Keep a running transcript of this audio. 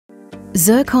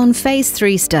ZIRCON Phase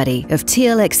III study of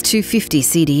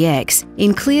TLX250-CDx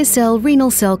in clear cell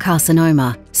renal cell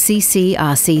carcinoma,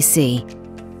 ccRCC.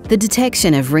 The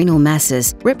detection of renal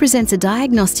masses represents a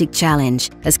diagnostic challenge,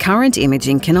 as current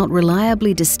imaging cannot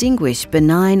reliably distinguish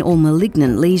benign or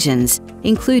malignant lesions,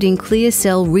 including clear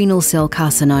cell renal cell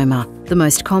carcinoma, the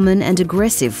most common and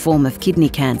aggressive form of kidney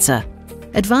cancer.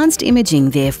 Advanced imaging,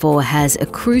 therefore, has a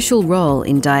crucial role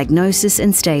in diagnosis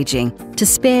and staging to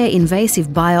spare invasive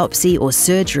biopsy or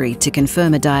surgery to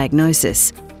confirm a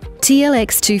diagnosis.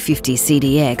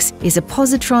 TLX250-CDx is a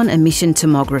positron emission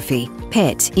tomography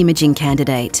 (PET) imaging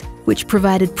candidate, which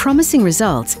provided promising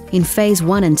results in Phase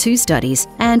I and II studies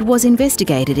and was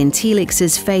investigated in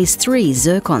Telix's Phase III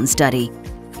ZIRCON study.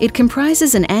 It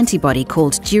comprises an antibody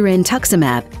called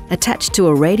girentuximab attached to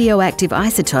a radioactive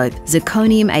isotope,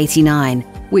 zirconium-89,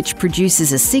 which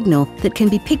produces a signal that can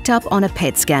be picked up on a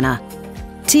PET scanner.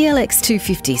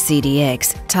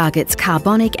 TLX250-CDx targets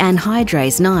carbonic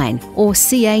anhydrase 9, or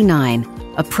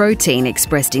CA9, a protein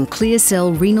expressed in clear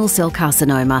cell renal cell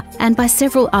carcinoma and by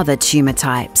several other tumour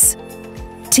types.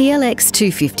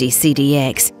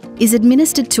 TLX250-CDx is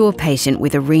administered to a patient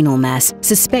with a renal mass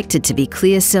suspected to be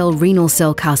clear cell renal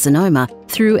cell carcinoma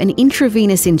through an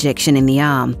intravenous injection in the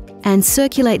arm and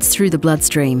circulates through the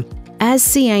bloodstream. As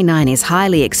CA9 is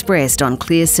highly expressed on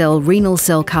clear cell renal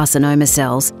cell carcinoma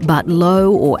cells but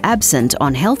low or absent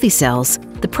on healthy cells,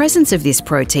 the presence of this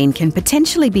protein can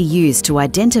potentially be used to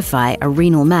identify a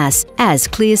renal mass as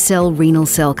clear cell renal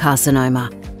cell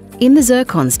carcinoma. In the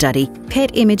ZIRCON study,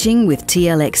 PET imaging with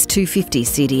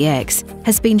TLX250-CDx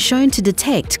has been shown to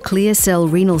detect clear cell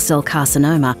renal cell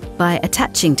carcinoma by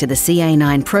attaching to the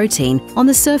CA9 protein on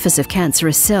the surface of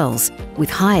cancerous cells with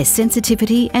high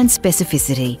sensitivity and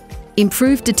specificity.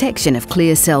 Improved detection of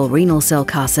clear cell renal cell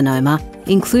carcinoma,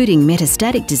 including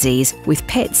metastatic disease with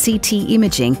PET-CT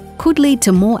imaging, could lead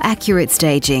to more accurate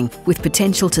staging with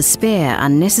potential to spare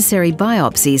unnecessary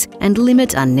biopsies and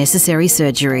limit unnecessary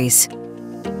surgeries.